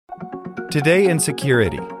Today in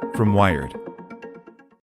Security from Wired.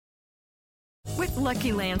 With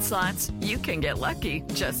Lucky Land Slots, you can get lucky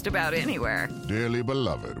just about anywhere. Dearly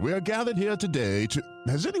beloved, we are gathered here today to...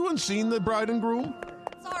 Has anyone seen the bride and groom?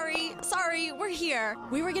 Sorry, we're here.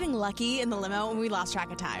 We were getting lucky in the limo and we lost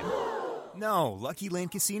track of time. No, Lucky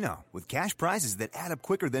Land Casino, with cash prizes that add up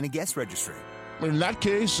quicker than a guest registry. In that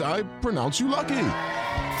case, I pronounce you lucky.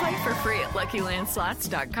 Play for free at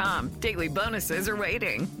LuckyLandSlots.com. Daily bonuses are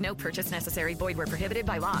waiting. No purchase necessary. Void where prohibited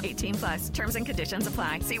by law. 18+. Terms and conditions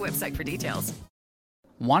apply. See website for details.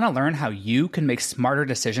 Want to learn how you can make smarter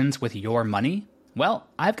decisions with your money? Well,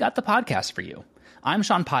 I've got the podcast for you. I'm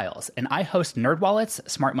Sean Piles, and I host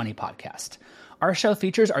NerdWallet's Smart Money Podcast. Our show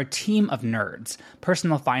features our team of nerds,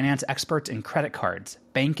 personal finance experts in credit cards,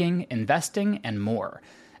 banking, investing, and more.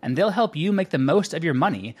 And they'll help you make the most of your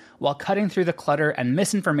money while cutting through the clutter and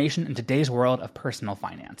misinformation in today's world of personal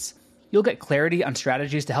finance. You'll get clarity on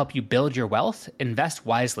strategies to help you build your wealth, invest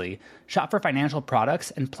wisely, shop for financial products,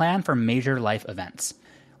 and plan for major life events.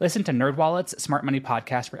 Listen to NerdWallet's Smart Money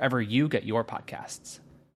Podcast wherever you get your podcasts.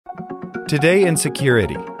 Today in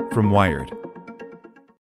Security from Wired.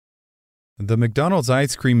 The McDonald's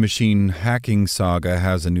ice cream machine hacking saga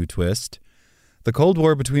has a new twist. The Cold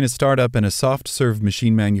War between a startup and a soft-serve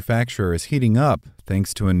machine manufacturer is heating up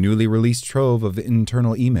thanks to a newly released trove of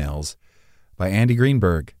internal emails. By Andy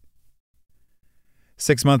Greenberg.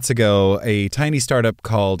 6 months ago, a tiny startup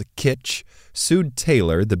called Kitch sued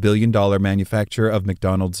Taylor, the billion-dollar manufacturer of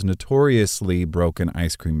McDonald's notoriously broken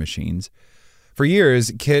ice cream machines. For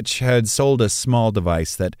years, Kitch had sold a small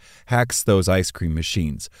device that hacks those ice cream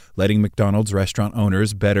machines, letting McDonald's restaurant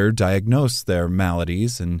owners better diagnose their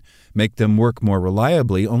maladies and make them work more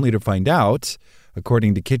reliably, only to find out,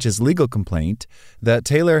 according to Kitch's legal complaint, that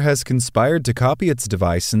Taylor has conspired to copy its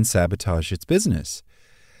device and sabotage its business.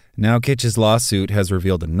 Now Kitch's lawsuit has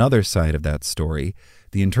revealed another side of that story.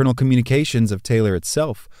 The internal communications of Taylor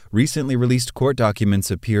itself. Recently released court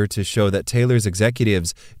documents appear to show that Taylor's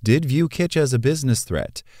executives did view Kitch as a business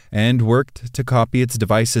threat and worked to copy its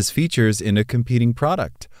device's features in a competing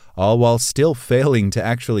product, all while still failing to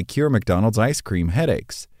actually cure McDonald's ice cream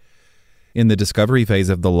headaches. In the discovery phase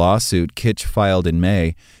of the lawsuit Kitch filed in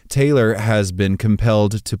May, Taylor has been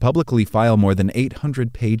compelled to publicly file more than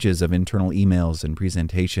 800 pages of internal emails and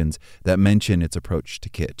presentations that mention its approach to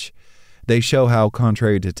Kitch. They show how,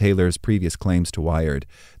 contrary to Taylor's previous claims to Wired,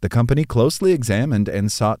 the company closely examined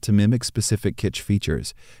and sought to mimic specific Kitch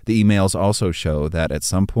features. The emails also show that at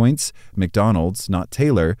some points, McDonald's, not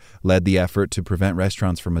Taylor, led the effort to prevent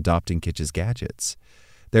restaurants from adopting Kitch's gadgets.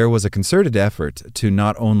 There was a concerted effort to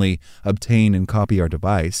not only obtain and copy our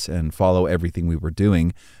device and follow everything we were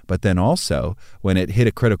doing, but then also, when it hit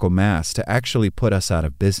a critical mass, to actually put us out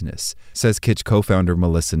of business, says Kitch co-founder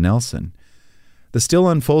Melissa Nelson. The still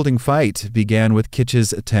unfolding fight began with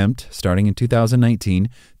Kitch's attempt, starting in 2019,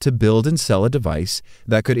 to build and sell a device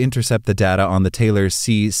that could intercept the data on the Taylor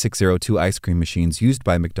C602 ice cream machines used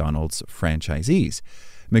by McDonald's franchisees.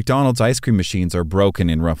 McDonald's ice cream machines are broken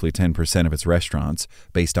in roughly 10% of its restaurants,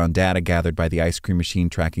 based on data gathered by the ice cream machine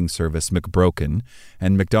tracking service McBroken,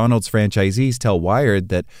 and McDonald's franchisees tell Wired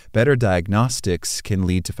that better diagnostics can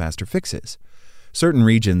lead to faster fixes. Certain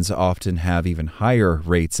regions often have even higher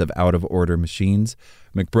rates of out-of-order machines.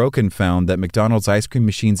 McBroken found that McDonald's ice cream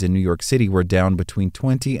machines in New York City were down between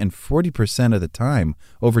 20 and 40% of the time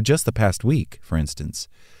over just the past week, for instance.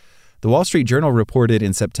 The Wall Street Journal reported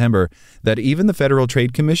in September that even the Federal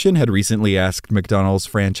Trade Commission had recently asked McDonald's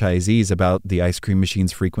franchisees about the ice cream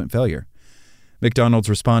machine's frequent failure. McDonald's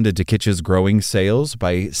responded to Kitch's growing sales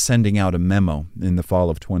by sending out a memo in the fall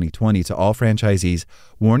of 2020 to all franchisees,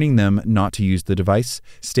 warning them not to use the device,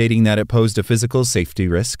 stating that it posed a physical safety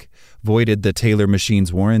risk, voided the Taylor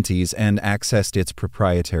machine's warranties, and accessed its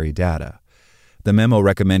proprietary data. The memo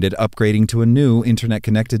recommended upgrading to a new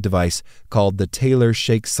internet-connected device called the Taylor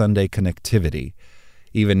Shake Sunday Connectivity.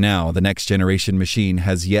 Even now, the next-generation machine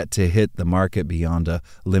has yet to hit the market beyond a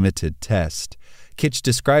limited test. Kitch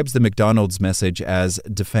describes the McDonald's message as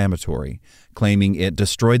defamatory, claiming it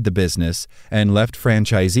destroyed the business and left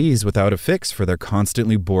franchisees without a fix for their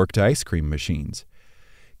constantly borked ice cream machines.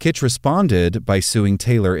 Kitch responded by suing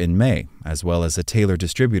Taylor in May, as well as a Taylor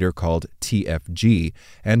distributor called TFG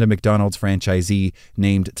and a McDonald's franchisee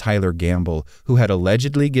named Tyler Gamble, who had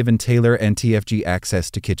allegedly given Taylor and TFG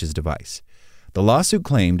access to Kitch's device. The lawsuit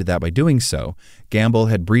claimed that by doing so, Gamble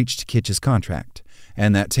had breached Kitch's contract,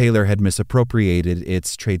 and that Taylor had misappropriated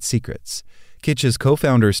its trade secrets. Kitch's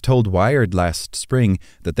co-founders told Wired last spring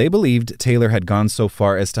that they believed Taylor had gone so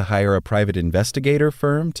far as to hire a private investigator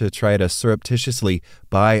firm to try to surreptitiously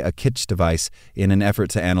buy a Kitch device in an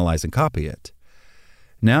effort to analyze and copy it.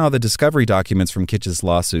 Now, the discovery documents from Kitsch's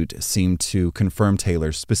lawsuit seem to confirm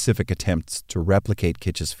Taylor's specific attempts to replicate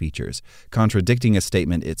Kitsch's features, contradicting a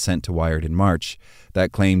statement it sent to Wired in March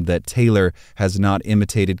that claimed that Taylor has not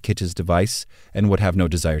imitated Kitsch's device and would have no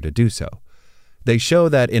desire to do so. They show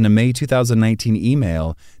that in a May 2019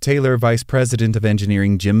 email, Taylor Vice President of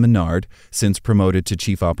Engineering Jim Menard, since promoted to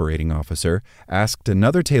Chief Operating Officer, asked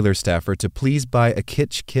another Taylor staffer to please buy a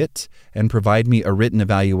Kitsch kit and provide me a written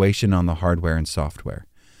evaluation on the hardware and software.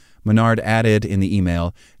 Menard added in the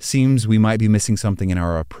email, "Seems we might be missing something in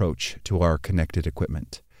our approach to our connected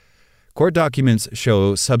equipment." Court documents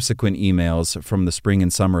show subsequent emails from the spring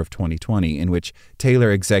and summer of 2020 in which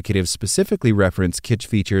Taylor executives specifically reference Kitsch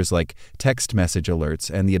features like text message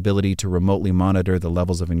alerts and the ability to remotely monitor the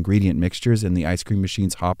levels of ingredient mixtures in the ice cream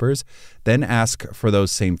machine's hoppers, then ask for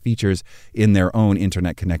those same features in their own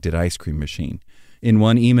internet-connected ice cream machine. In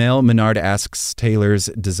one email, Menard asks Taylor's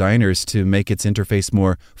designers to make its interface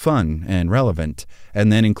more fun and relevant,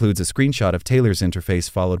 and then includes a screenshot of Taylor's interface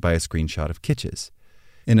followed by a screenshot of Kitsch's.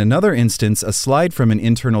 In another instance, a slide from an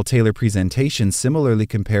internal Taylor presentation similarly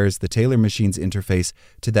compares the Taylor machine's interface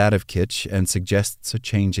to that of Kitsch and suggests a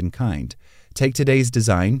change in kind. Take today's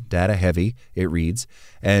design, data-heavy, it reads,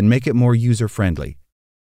 and make it more user-friendly.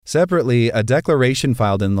 Separately, a declaration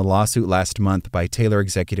filed in the lawsuit last month by Taylor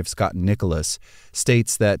executive Scott Nicholas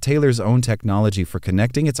states that Taylor's own technology for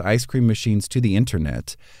connecting its ice cream machines to the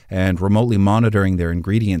internet and remotely monitoring their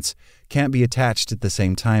ingredients can't be attached at the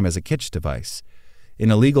same time as a Kitsch device. In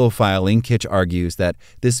a legal filing, Kitsch argues that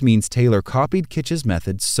this means Taylor copied Kitsch's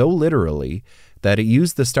method so literally that it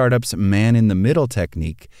used the startup's man-in-the-middle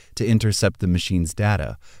technique to intercept the machine's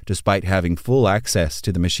data, despite having full access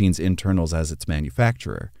to the machine's internals as its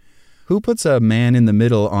manufacturer. Who puts a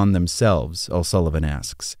man-in-the-middle on themselves, O'Sullivan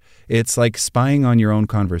asks. It's like spying on your own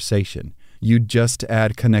conversation. You'd just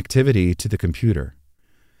add connectivity to the computer.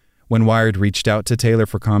 When Wired reached out to Taylor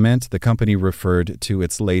for comment, the company referred to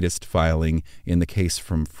its latest filing in the case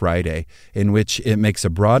from Friday, in which it makes a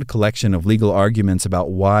broad collection of legal arguments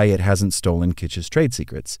about why it hasn't stolen Kitsch's trade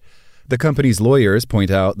secrets. The company's lawyers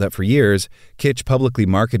point out that for years, Kitsch publicly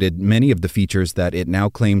marketed many of the features that it now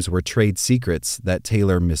claims were trade secrets that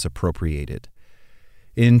Taylor misappropriated.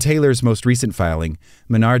 In Taylor's most recent filing,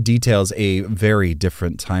 Menard details a very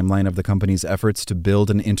different timeline of the company's efforts to build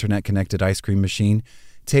an internet-connected ice cream machine.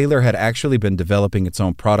 Taylor had actually been developing its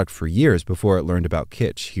own product for years before it learned about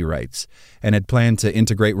Kitsch, he writes, and had planned to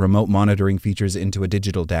integrate remote monitoring features into a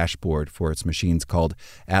digital dashboard for its machines called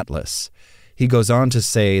Atlas. He goes on to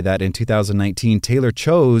say that in 2019, Taylor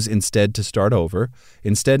chose instead to start over,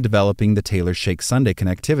 instead developing the Taylor Shake Sunday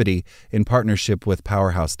connectivity in partnership with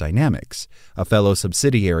Powerhouse Dynamics, a fellow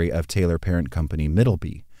subsidiary of Taylor parent company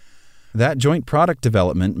Middleby. That joint product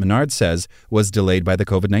development, Menard says, was delayed by the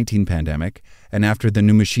COVID-19 pandemic, and after the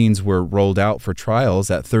new machines were rolled out for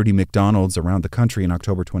trials at 30 McDonald's around the country in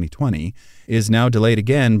October 2020, is now delayed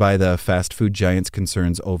again by the fast food giant's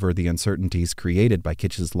concerns over the uncertainties created by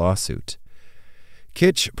Kitsch's lawsuit.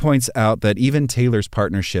 Kitsch points out that even Taylor's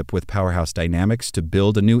partnership with Powerhouse Dynamics to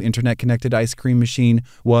build a new internet-connected ice cream machine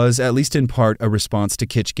was, at least in part, a response to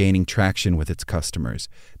Kitsch gaining traction with its customers.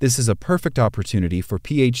 This is a perfect opportunity for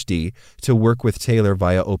PhD to work with Taylor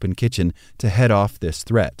via Open Kitchen to head off this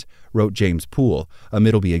threat, wrote James Poole, a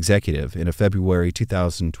Middleby executive, in a February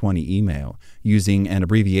 2020 email, using an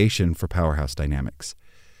abbreviation for Powerhouse Dynamics.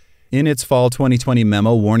 In its fall 2020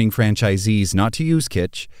 memo warning franchisees not to use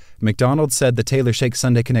Kitsch, McDonald's said the Taylor Shake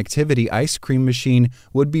Sunday connectivity ice cream machine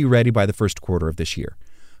would be ready by the first quarter of this year.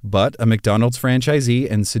 But a McDonald's franchisee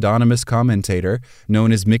and pseudonymous commentator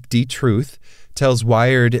known as McD Truth tells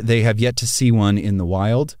Wired they have yet to see one in the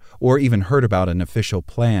wild or even heard about an official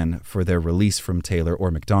plan for their release from Taylor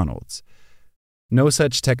or McDonald's. No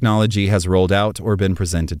such technology has rolled out or been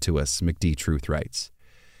presented to us, McD Truth writes.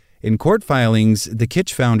 In court filings, the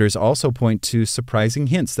Kitsch founders also point to surprising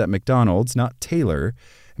hints that McDonald's, not Taylor,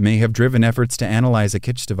 may have driven efforts to analyze a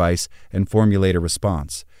Kitsch device and formulate a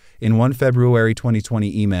response. In one February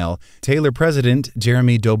 2020 email, Taylor president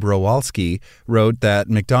Jeremy Dobrowolski wrote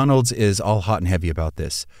that McDonald's is all hot and heavy about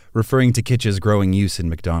this, referring to Kitsch's growing use in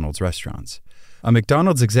McDonald's restaurants. A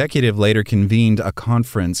McDonald's executive later convened a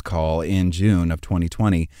conference call in June of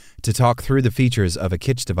 2020 to talk through the features of a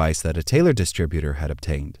Kitsch device that a Taylor distributor had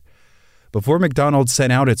obtained. Before McDonald's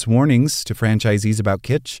sent out its warnings to franchisees about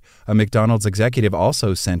Kitsch, a McDonald's executive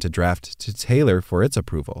also sent a draft to Taylor for its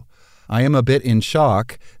approval. "I am a bit in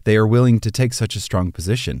shock they are willing to take such a strong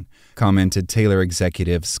position," commented Taylor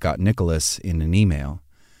executive Scott Nicholas in an email.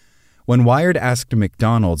 When Wired asked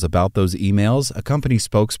McDonald's about those emails, a company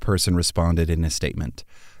spokesperson responded in a statement.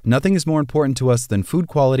 Nothing is more important to us than food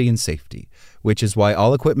quality and safety, which is why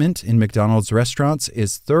all equipment in McDonald's restaurants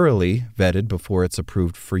is thoroughly vetted before it's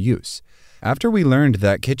approved for use. After we learned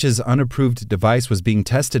that Kitch's unapproved device was being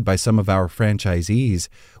tested by some of our franchisees,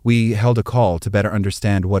 we held a call to better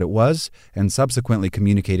understand what it was and subsequently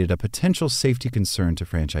communicated a potential safety concern to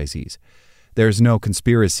franchisees. There's no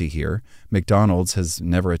conspiracy here. McDonald's has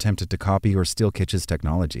never attempted to copy or steal Kitch's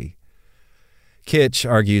technology. Kitch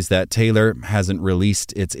argues that Taylor hasn't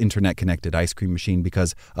released its internet-connected ice cream machine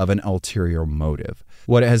because of an ulterior motive,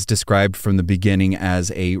 what it has described from the beginning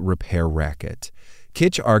as a repair racket.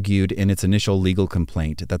 Kitch argued in its initial legal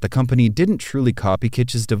complaint that the company didn't truly copy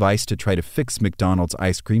Kitch's device to try to fix McDonald's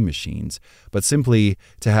ice cream machines, but simply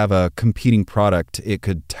to have a competing product it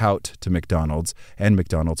could tout to McDonald's and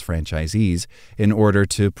McDonald's franchisees in order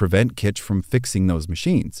to prevent Kitch from fixing those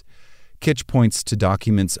machines. Kitch points to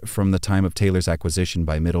documents from the time of Taylor's acquisition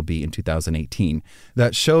by Middleby in 2018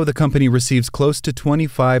 that show the company receives close to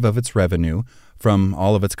 25% of its revenue from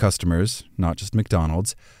all of its customers, not just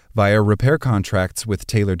McDonald's, via repair contracts with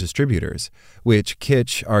Taylor distributors, which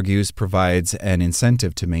Kitch argues provides an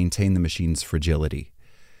incentive to maintain the machine's fragility.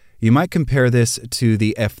 You might compare this to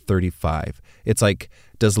the F-35. It's like,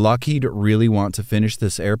 does Lockheed really want to finish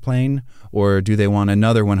this airplane, or do they want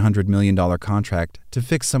another $100 million contract to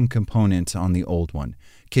fix some component on the old one?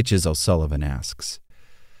 Kitch's O'Sullivan asks.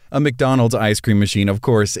 A McDonald's ice cream machine, of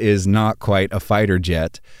course, is not quite a fighter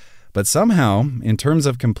jet, but somehow, in terms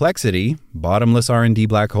of complexity, bottomless R&D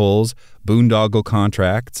black holes, boondoggle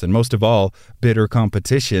contracts, and most of all, bitter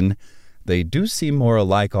competition, they do seem more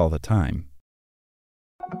alike all the time.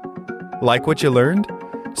 Like what you learned?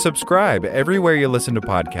 Subscribe everywhere you listen to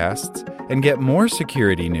podcasts and get more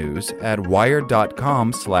security news at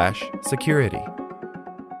wired.com/security.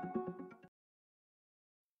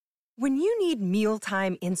 When you need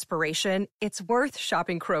mealtime inspiration, it's worth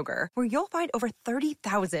shopping Kroger, where you'll find over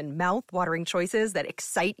 30,000 mouth-watering choices that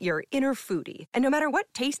excite your inner foodie. And no matter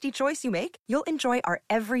what tasty choice you make, you'll enjoy our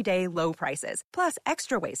everyday low prices, plus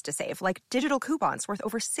extra ways to save, like digital coupons worth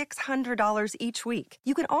over $600 each week.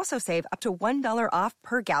 You can also save up to $1 off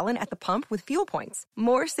per gallon at the pump with fuel points.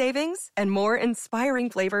 More savings and more inspiring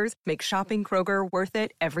flavors make shopping Kroger worth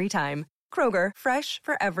it every time. Kroger, fresh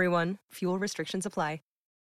for everyone. Fuel restrictions apply.